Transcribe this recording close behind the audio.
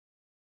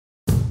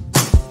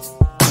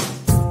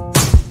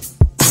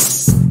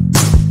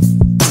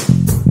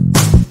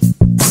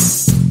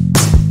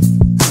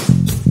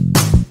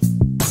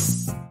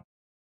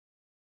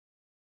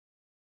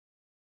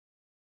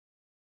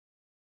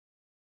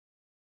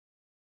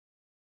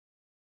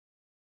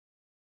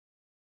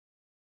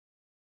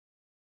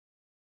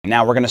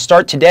Now we're going to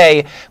start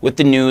today with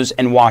the news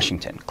in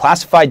Washington.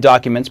 Classified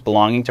documents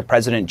belonging to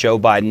President Joe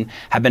Biden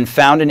have been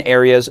found in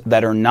areas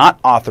that are not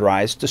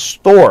authorized to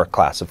store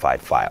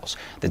classified files.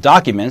 The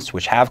documents,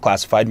 which have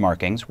classified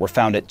markings, were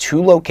found at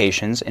 2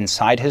 locations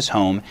inside his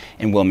home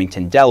in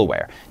Wilmington,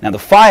 Delaware. Now the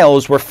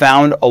files were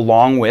found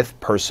along with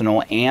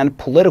personal and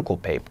political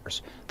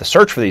papers. The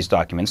search for these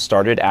documents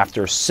started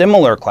after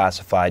similar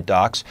classified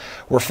docs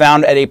were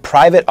found at a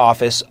private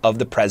office of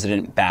the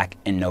president back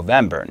in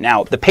November.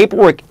 Now, the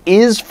paperwork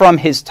is from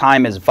his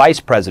time as vice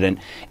president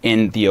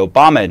in the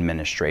Obama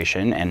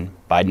administration, and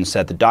Biden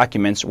said the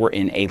documents were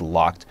in a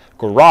locked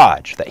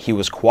garage, that he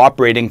was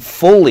cooperating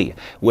fully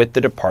with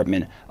the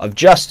Department of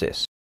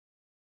Justice.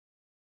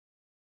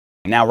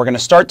 Now we're going to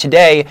start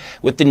today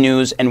with the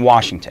news in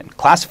Washington.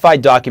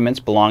 Classified documents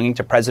belonging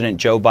to President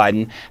Joe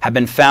Biden have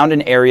been found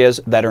in areas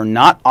that are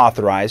not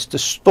authorized to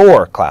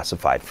store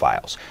classified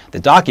files. The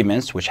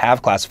documents, which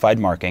have classified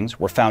markings,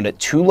 were found at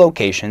 2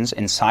 locations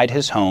inside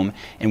his home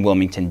in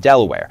Wilmington,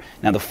 Delaware.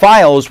 Now the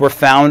files were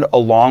found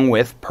along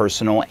with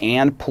personal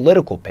and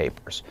political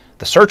papers.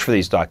 The search for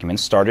these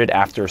documents started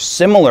after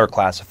similar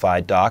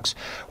classified docs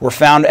were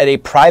found at a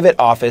private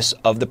office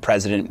of the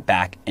president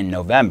back in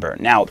November.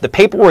 Now, the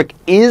paperwork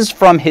is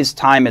from his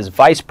time as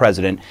vice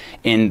president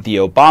in the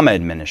Obama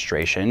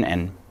administration,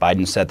 and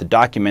Biden said the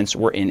documents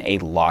were in a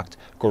locked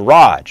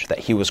garage, that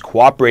he was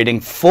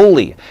cooperating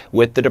fully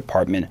with the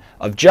Department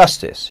of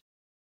Justice.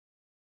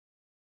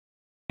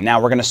 Now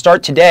we're going to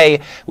start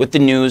today with the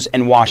news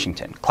in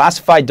Washington.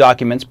 Classified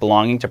documents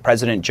belonging to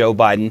President Joe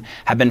Biden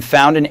have been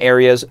found in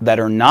areas that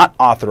are not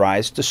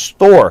authorized to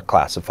store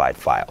classified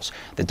files.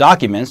 The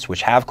documents,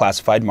 which have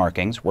classified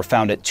markings, were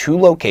found at 2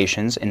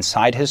 locations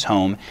inside his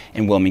home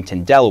in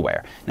Wilmington,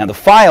 Delaware. Now the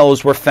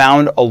files were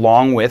found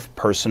along with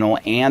personal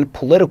and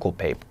political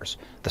papers.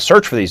 The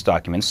search for these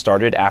documents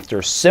started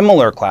after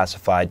similar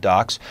classified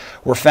docs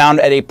were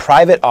found at a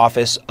private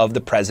office of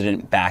the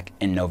president back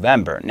in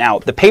November. Now,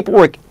 the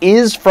paperwork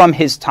is from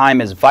his time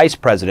as vice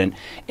president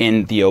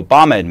in the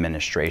Obama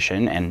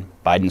administration, and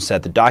Biden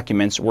said the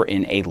documents were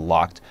in a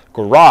locked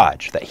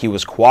garage, that he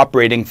was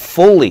cooperating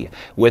fully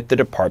with the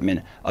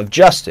Department of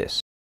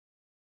Justice.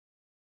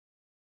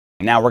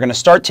 Now we're going to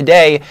start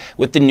today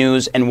with the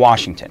news in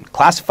Washington.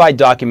 Classified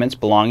documents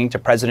belonging to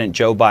President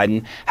Joe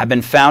Biden have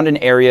been found in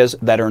areas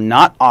that are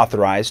not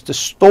authorized to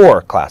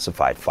store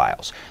classified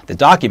files. The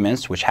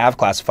documents, which have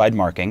classified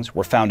markings,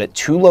 were found at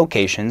 2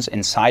 locations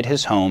inside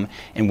his home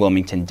in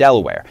Wilmington,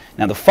 Delaware.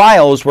 Now the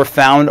files were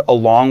found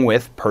along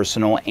with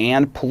personal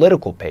and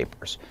political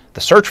papers. The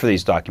search for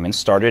these documents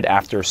started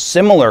after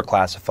similar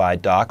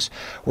classified docs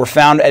were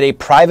found at a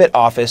private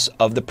office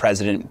of the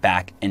president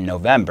back in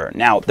November.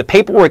 Now, the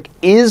paperwork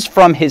is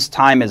from his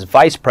time as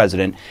vice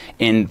president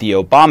in the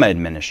Obama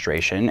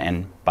administration,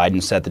 and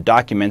Biden said the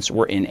documents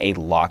were in a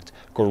locked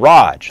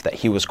garage, that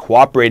he was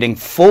cooperating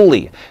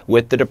fully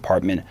with the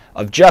Department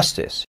of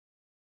Justice.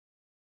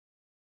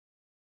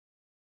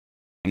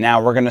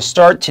 Now we're going to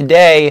start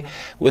today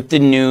with the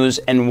news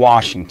in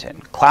Washington.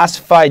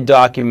 Classified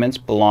documents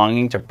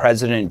belonging to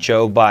President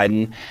Joe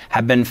Biden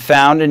have been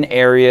found in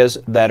areas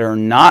that are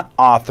not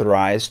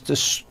authorized to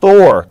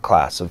store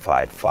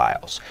classified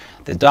files.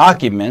 The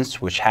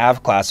documents, which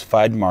have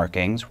classified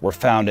markings, were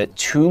found at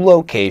 2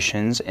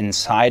 locations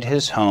inside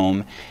his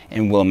home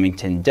in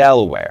Wilmington,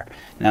 Delaware.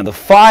 Now the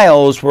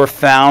files were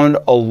found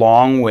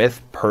along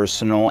with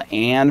personal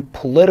and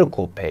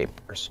political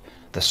papers.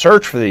 The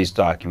search for these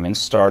documents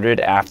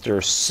started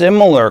after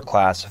similar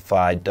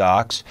classified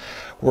docs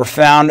were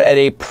found at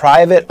a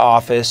private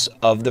office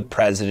of the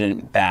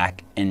president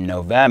back in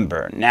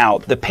November. Now,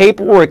 the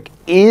paperwork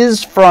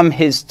is from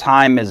his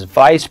time as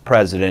vice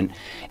president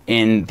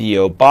in the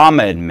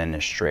Obama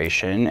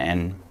administration,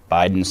 and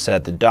Biden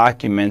said the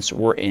documents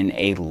were in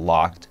a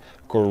locked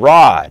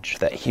garage,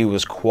 that he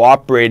was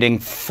cooperating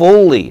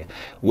fully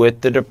with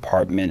the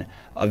Department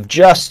of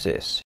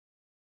Justice.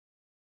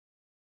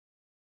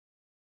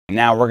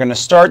 Now we're going to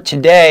start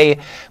today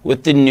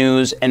with the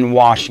news in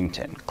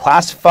Washington.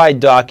 Classified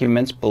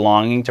documents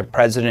belonging to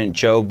President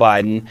Joe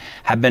Biden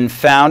have been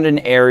found in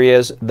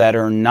areas that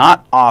are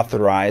not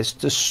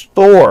authorized to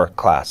store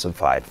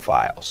classified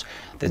files.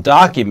 The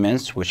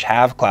documents, which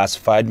have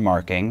classified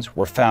markings,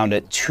 were found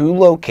at 2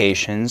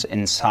 locations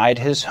inside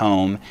his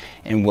home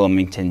in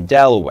Wilmington,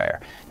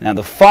 Delaware. Now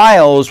the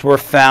files were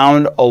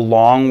found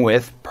along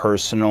with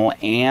personal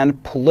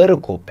and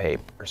political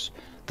papers.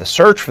 The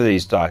search for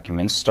these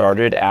documents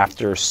started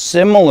after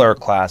similar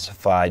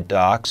classified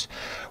docs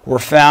were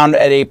found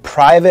at a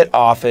private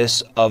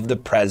office of the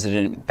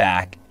president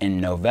back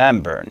in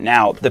November.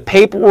 Now, the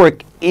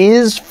paperwork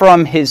is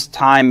from his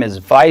time as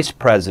vice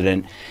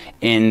president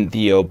in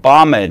the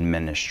Obama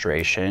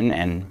administration,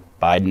 and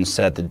Biden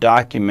said the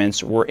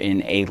documents were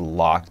in a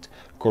locked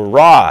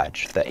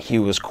garage, that he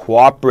was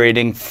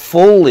cooperating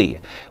fully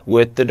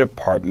with the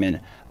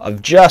Department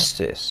of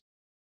Justice.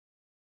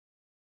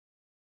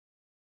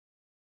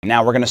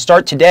 Now we're going to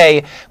start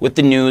today with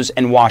the news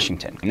in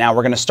Washington. Now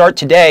we're going to start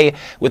today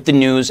with the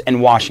news in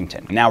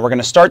Washington. Now we're going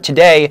to start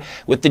today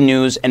with the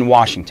news in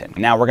Washington.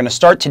 Now we're going to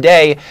start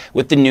today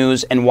with the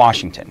news in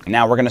Washington.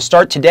 Now we're going to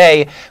start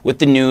today with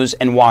the news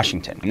in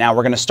Washington. Now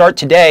we're going to start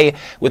today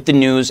with the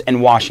news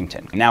in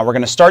Washington. Now we're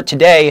going to start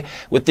today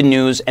with the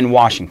news in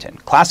Washington.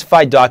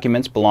 Classified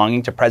documents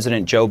belonging to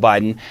President Joe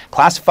Biden.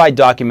 Classified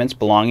documents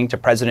belonging to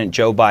President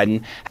Joe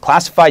Biden.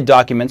 Classified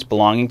documents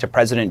belonging to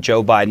President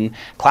Joe Biden.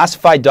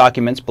 Classified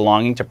documents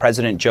belonging to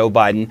President Joe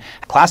Biden,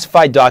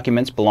 classified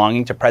documents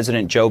belonging to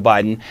President Joe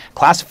Biden,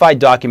 classified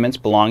documents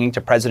belonging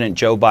to President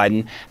Joe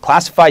Biden,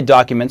 classified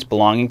documents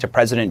belonging to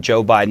President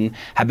Joe Biden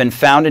have been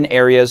found in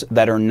areas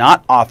that are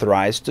not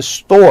authorized to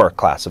store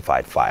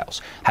classified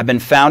files, have been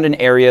found in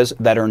areas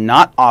that are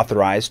not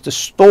authorized to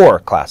store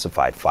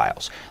classified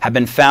files, have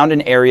been found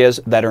in areas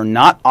that are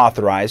not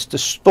authorized to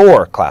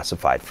store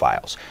classified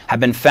files,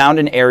 have been found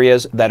in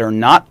areas that are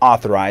not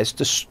authorized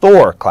to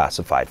store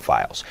classified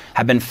files,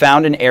 have been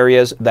found in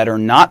areas that are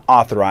not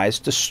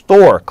authorized to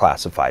store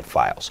classified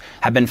files,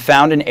 have been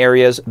found in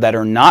areas that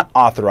are not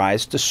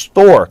authorized to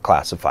store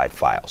classified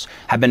files,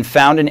 have been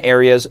found in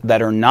areas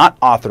that are not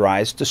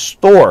authorized to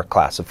store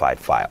classified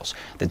files.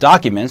 The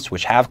documents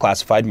which have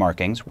classified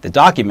markings, the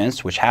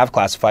documents which have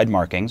classified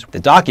markings, the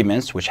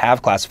documents which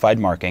have classified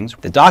markings,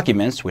 the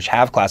documents which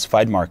have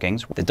classified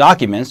markings, the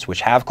documents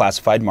which have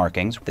classified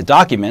markings, the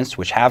documents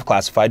which have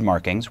classified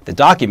markings, the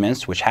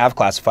documents which have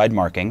classified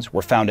markings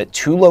were found at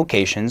 2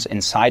 locations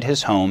inside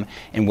his home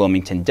in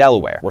Wilmington,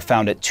 Delaware. Were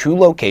found at 2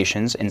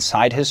 locations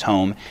inside his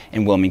home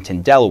in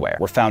Wilmington, Delaware.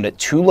 Were found at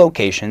 2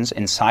 locations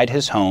inside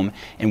his home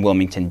in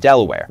Wilmington,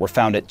 Delaware. Were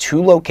found at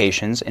 2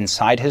 locations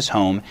inside his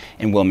home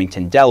in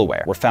Wilmington,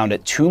 Delaware. Were found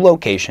at 2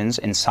 locations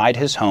inside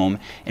his home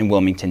in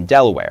Wilmington,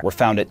 Delaware. Were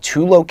found at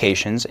 2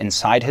 locations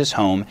inside his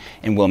home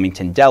in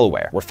Wilmington,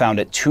 Delaware. Were found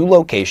at 2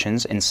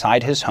 locations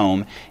inside his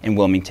home in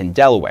Wilmington,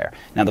 Delaware.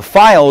 Now the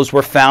files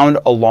were found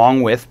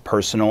along with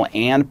personal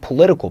and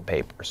political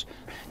papers.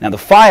 Now the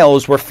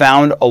files were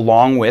found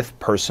along with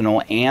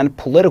personal and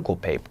political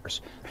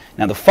papers.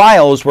 Now the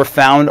files were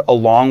found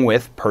along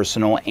with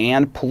personal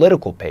and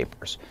political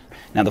papers.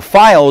 Now the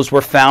files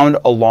were found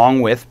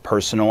along with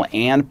personal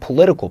and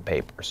political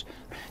papers.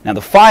 Now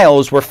the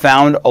files were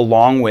found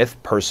along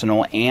with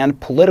personal and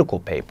political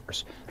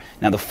papers.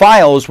 Now the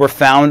files were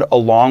found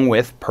along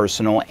with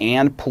personal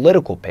and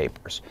political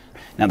papers.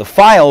 Now the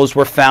files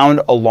were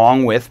found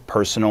along with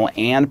personal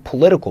and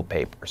political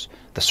papers.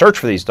 The search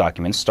for these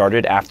documents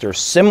started after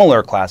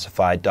similar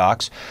classified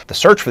docs. The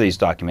search for these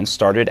documents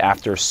started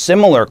after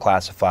similar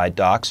classified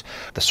docs.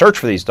 The search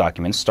for these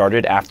documents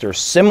started after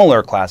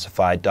similar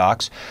classified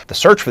docs. The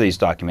search for these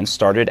documents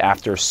started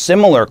after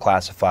similar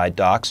classified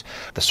docs.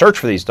 The search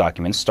for these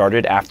documents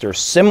started after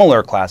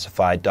similar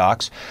classified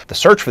docs. The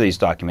search for these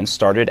documents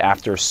started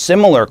after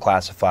similar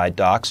classified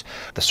docs.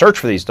 The search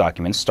for these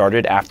documents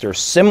started after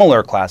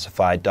similar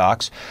classified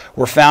docs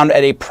were found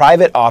at a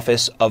private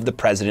office of the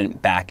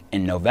president back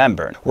in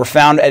November. Were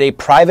found at a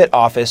private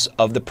office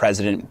of the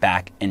president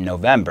back in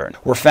November.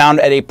 Were found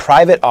at a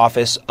private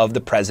office of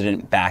the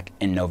president back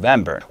in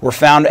November. Were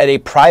found at a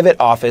private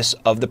office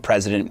of the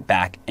president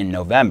back in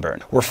November.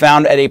 Were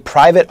found at a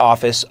private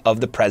office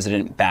of the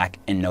president back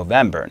in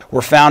November.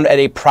 Were found at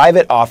a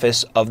private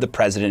office of the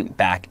president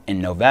back in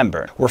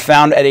November. Were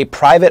found at a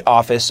private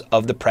office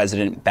of the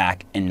president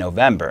back in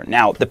November.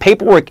 Now, the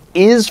paperwork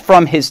is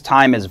from his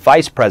time as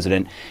vice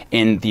president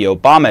in the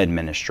Obama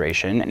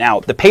administration. Now,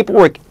 the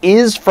paperwork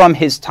is from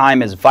his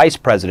time as vice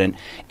president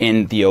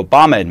in the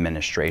Obama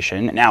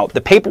administration. Now, the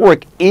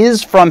paperwork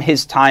is from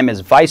his time as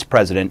vice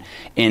president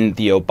in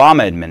the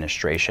Obama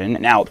administration.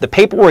 Now, the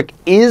paperwork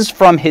is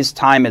from his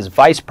time as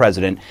vice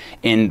president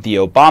in the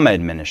Obama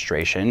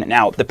administration.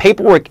 Now, the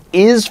paperwork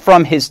is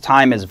from his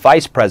time as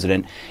vice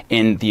president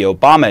in the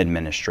Obama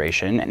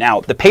administration. Now,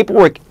 the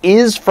paperwork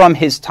is from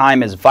his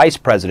time as vice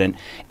president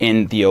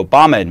in the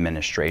Obama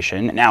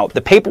administration. Now,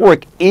 the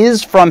paperwork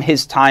is from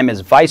his time as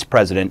vice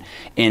president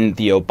in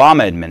the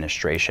Obama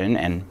administration.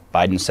 And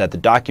Biden said the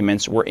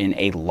documents were in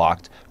a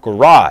locked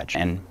garage.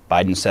 And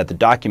Biden said the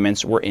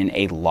documents were in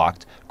a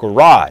locked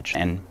garage.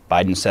 And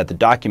Biden said the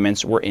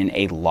documents were in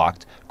a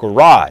locked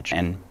garage.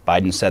 And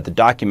Biden said the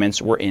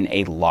documents were in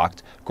a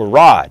locked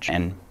garage.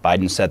 And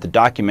Biden said the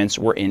documents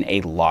were in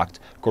a locked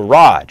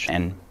garage.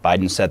 And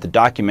Biden said the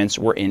documents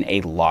were in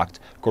a locked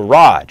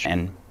garage.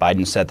 And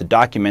Biden said the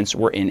documents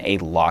were in a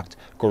locked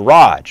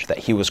garage, that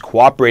he was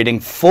cooperating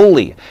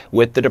fully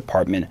with the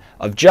Department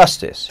of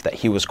Justice, that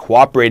he was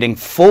cooperating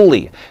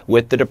fully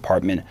with the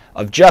Department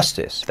of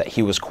Justice, that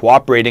he was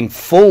cooperating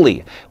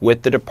fully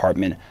with the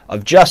Department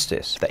of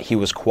Justice, that he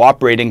was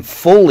cooperating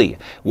fully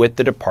with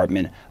the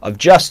Department of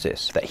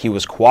Justice, that he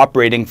was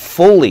cooperating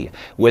fully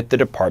with the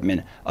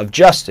Department of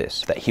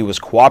Justice, that he was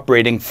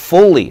cooperating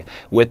fully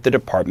with the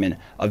Department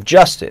of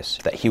Justice,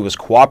 that he was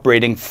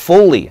cooperating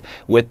fully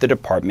with the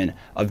Department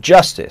of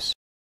Justice.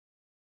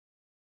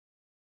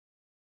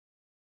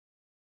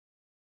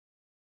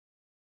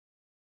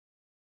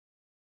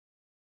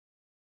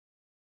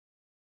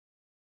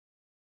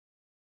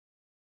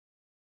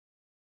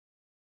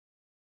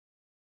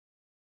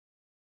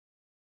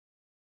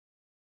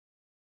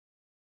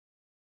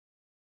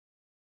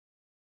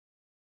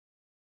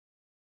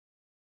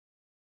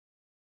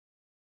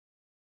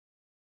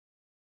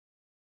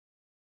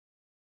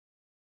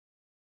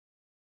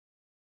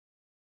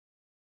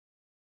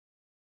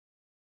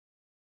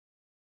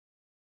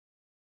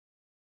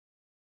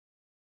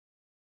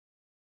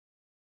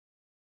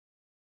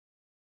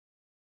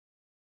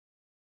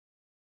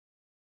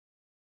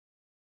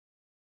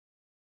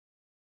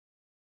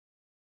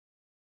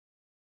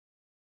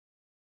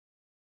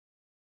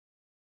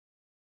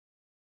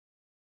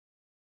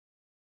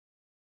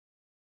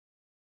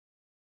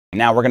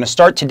 Now we're going to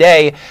start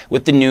today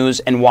with the news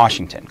in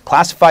Washington.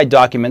 Classified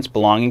documents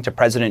belonging to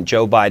President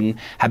Joe Biden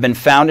have been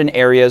found in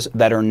areas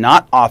that are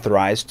not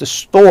authorized to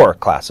store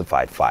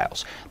classified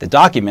files. The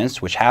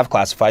documents, which have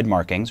classified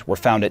markings, were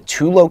found at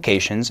 2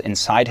 locations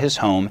inside his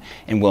home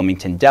in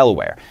Wilmington,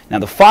 Delaware. Now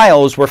the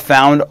files were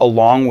found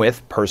along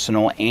with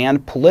personal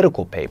and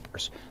political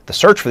papers. The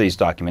search for these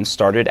documents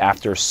started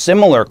after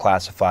similar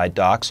classified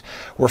docs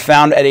were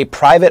found at a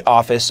private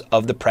office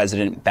of the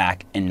president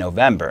back in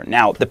November.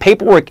 Now, the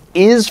paperwork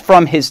is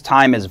from his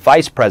time as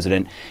vice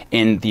president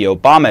in the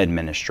Obama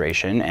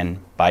administration,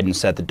 and Biden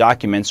said the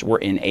documents were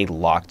in a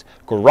locked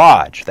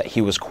garage, that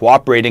he was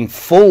cooperating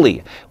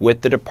fully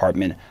with the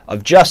Department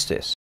of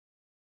Justice.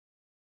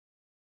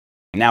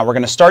 Now we're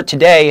going to start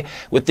today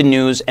with the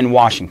news in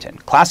Washington.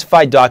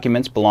 Classified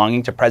documents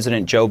belonging to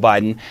President Joe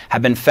Biden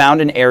have been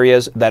found in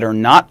areas that are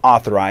not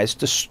authorized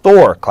to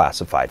store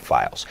classified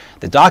files.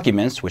 The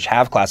documents, which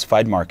have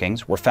classified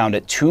markings, were found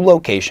at 2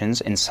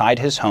 locations inside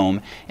his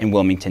home in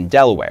Wilmington,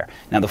 Delaware.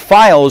 Now the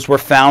files were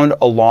found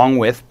along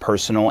with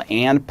personal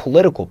and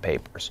political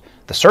papers.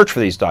 The search for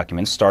these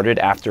documents started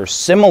after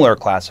similar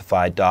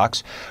classified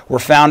docs were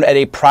found at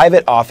a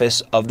private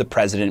office of the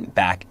president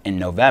back in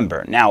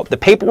November. Now, the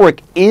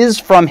paperwork is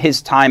from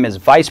his time as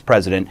vice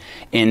president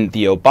in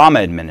the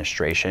Obama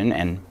administration,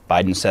 and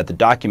Biden said the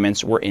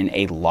documents were in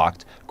a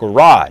locked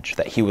garage,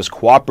 that he was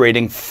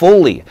cooperating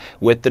fully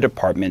with the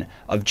Department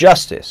of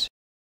Justice.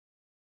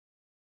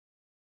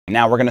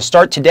 Now we're going to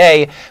start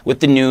today with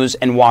the news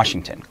in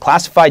Washington.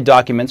 Classified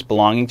documents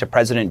belonging to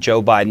President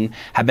Joe Biden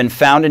have been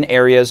found in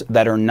areas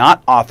that are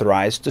not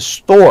authorized to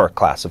store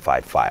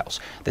classified files.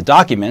 The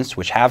documents,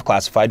 which have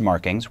classified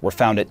markings, were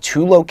found at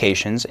 2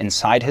 locations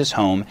inside his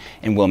home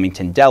in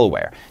Wilmington,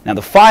 Delaware. Now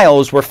the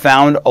files were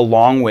found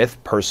along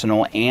with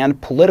personal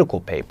and political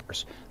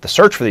papers. The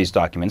search for these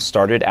documents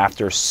started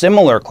after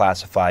similar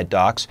classified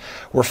docs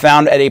were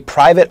found at a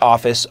private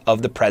office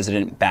of the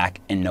president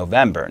back in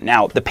November.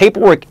 Now, the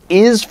paperwork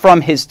is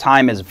from his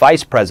time as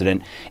vice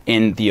president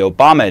in the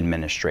Obama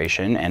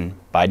administration, and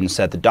Biden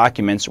said the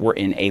documents were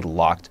in a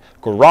locked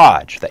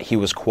garage, that he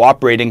was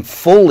cooperating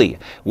fully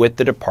with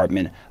the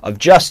Department of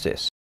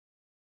Justice.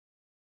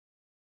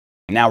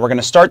 Now we're going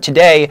to start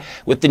today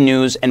with the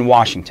news in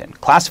Washington.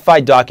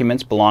 Classified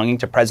documents belonging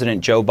to President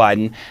Joe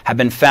Biden have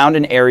been found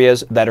in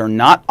areas that are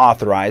not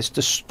authorized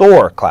to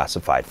store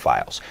classified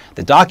files.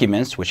 The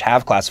documents, which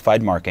have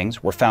classified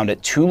markings, were found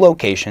at 2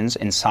 locations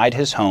inside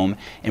his home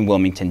in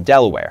Wilmington,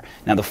 Delaware.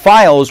 Now the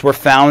files were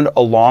found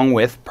along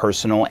with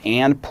personal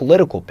and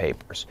political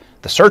papers.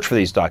 The search for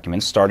these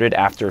documents started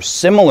after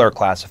similar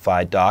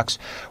classified docs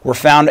were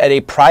found at a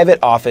private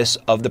office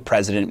of the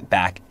president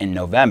back in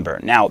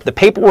November. Now, the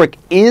paperwork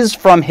is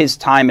from his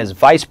time as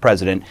vice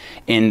president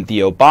in the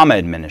Obama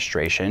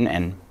administration,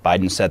 and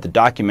Biden said the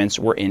documents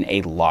were in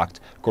a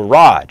locked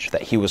garage,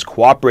 that he was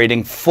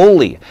cooperating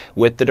fully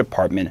with the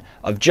Department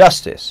of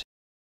Justice.